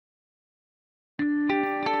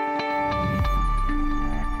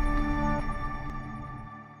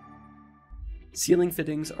Sealing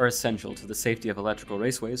fittings are essential to the safety of electrical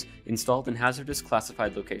raceways installed in hazardous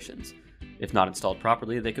classified locations. If not installed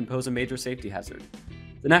properly, they can pose a major safety hazard.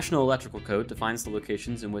 The National Electrical Code defines the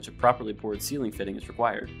locations in which a properly poured sealing fitting is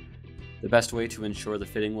required. The best way to ensure the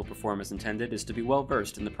fitting will perform as intended is to be well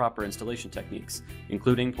versed in the proper installation techniques,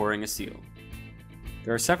 including pouring a seal.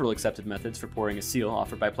 There are several accepted methods for pouring a seal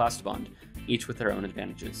offered by Plasti-Bond, each with their own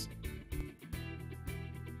advantages.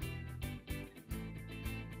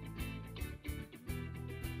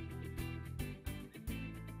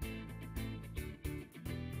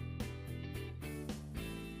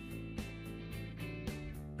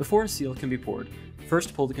 Before a seal can be poured,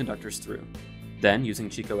 first pull the conductors through. Then, using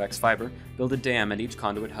CHICO X fiber, build a dam at each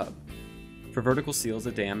conduit hub. For vertical seals,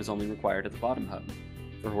 a dam is only required at the bottom hub.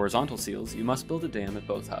 For horizontal seals, you must build a dam at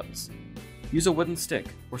both hubs. Use a wooden stick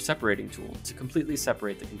or separating tool to completely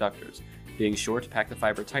separate the conductors, being sure to pack the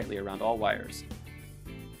fiber tightly around all wires.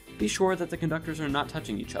 Be sure that the conductors are not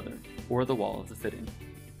touching each other or the wall of the fitting.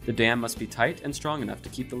 The dam must be tight and strong enough to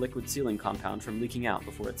keep the liquid sealing compound from leaking out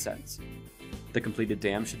before it sets. The completed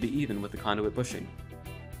dam should be even with the conduit bushing.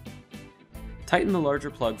 Tighten the larger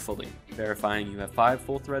plug fully, verifying you have 5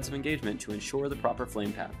 full threads of engagement to ensure the proper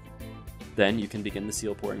flame path. Then you can begin the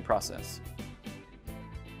seal pouring process.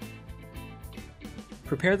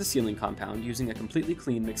 Prepare the sealing compound using a completely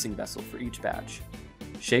clean mixing vessel for each batch.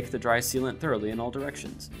 Shake the dry sealant thoroughly in all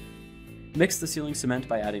directions. Mix the sealing cement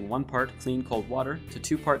by adding 1 part clean cold water to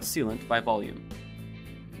 2 parts sealant by volume.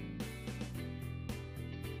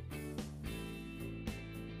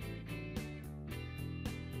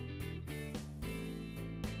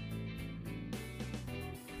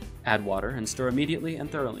 Add water and stir immediately and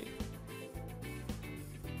thoroughly.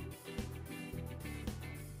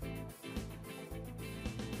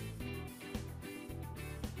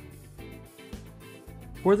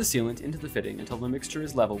 Pour the sealant into the fitting until the mixture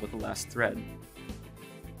is level with the last thread.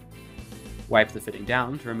 Wipe the fitting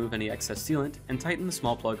down to remove any excess sealant and tighten the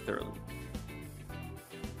small plug thoroughly.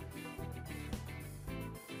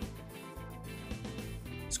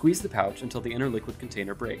 Squeeze the pouch until the inner liquid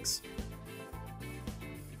container breaks.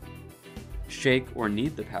 Shake or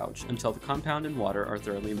knead the pouch until the compound and water are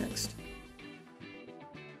thoroughly mixed.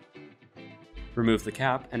 Remove the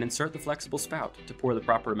cap and insert the flexible spout to pour the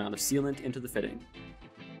proper amount of sealant into the fitting.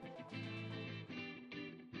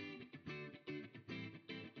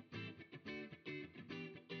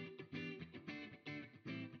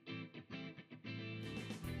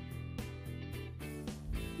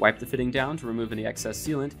 Wipe the fitting down to remove any excess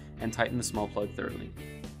sealant and tighten the small plug thoroughly.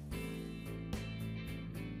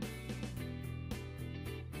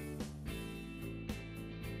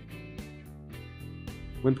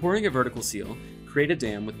 When pouring a vertical seal, create a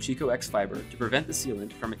dam with CHICO X fiber to prevent the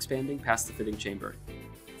sealant from expanding past the fitting chamber.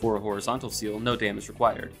 For a horizontal seal, no dam is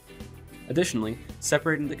required. Additionally,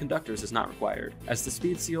 separating the conductors is not required, as the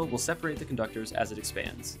SPEEDSEAL will separate the conductors as it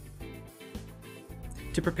expands.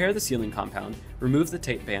 To prepare the sealing compound, remove the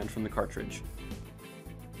tape band from the cartridge.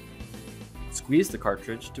 Squeeze the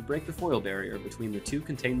cartridge to break the foil barrier between the 2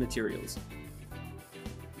 contained materials.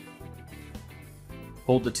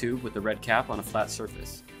 Hold the tube with the red cap on a flat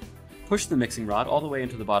surface. Push the mixing rod all the way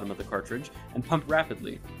into the bottom of the cartridge and pump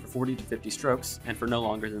rapidly for 40 to 50 strokes and for no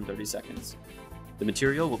longer than 30 seconds. The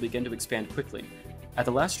material will begin to expand quickly. At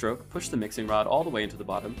the last stroke, push the mixing rod all the way into the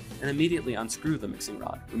bottom and immediately unscrew the mixing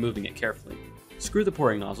rod, removing it carefully. Screw the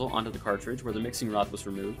pouring nozzle onto the cartridge where the mixing rod was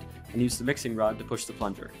removed and use the mixing rod to push the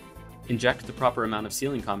plunger. Inject the proper amount of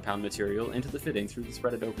sealing compound material into the fitting through the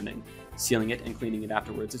threaded opening, sealing it and cleaning it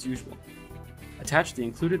afterwards as usual. Attach the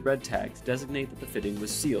included red tag to designate that the fitting was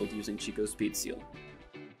sealed using CHICO SPEEDSEAL.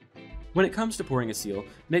 When it comes to pouring a seal,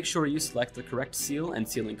 make sure you select the correct seal and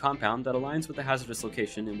sealing compound that aligns with the hazardous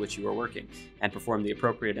location in which you are working, and perform the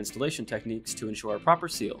appropriate installation techniques to ensure a proper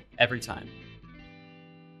seal every time.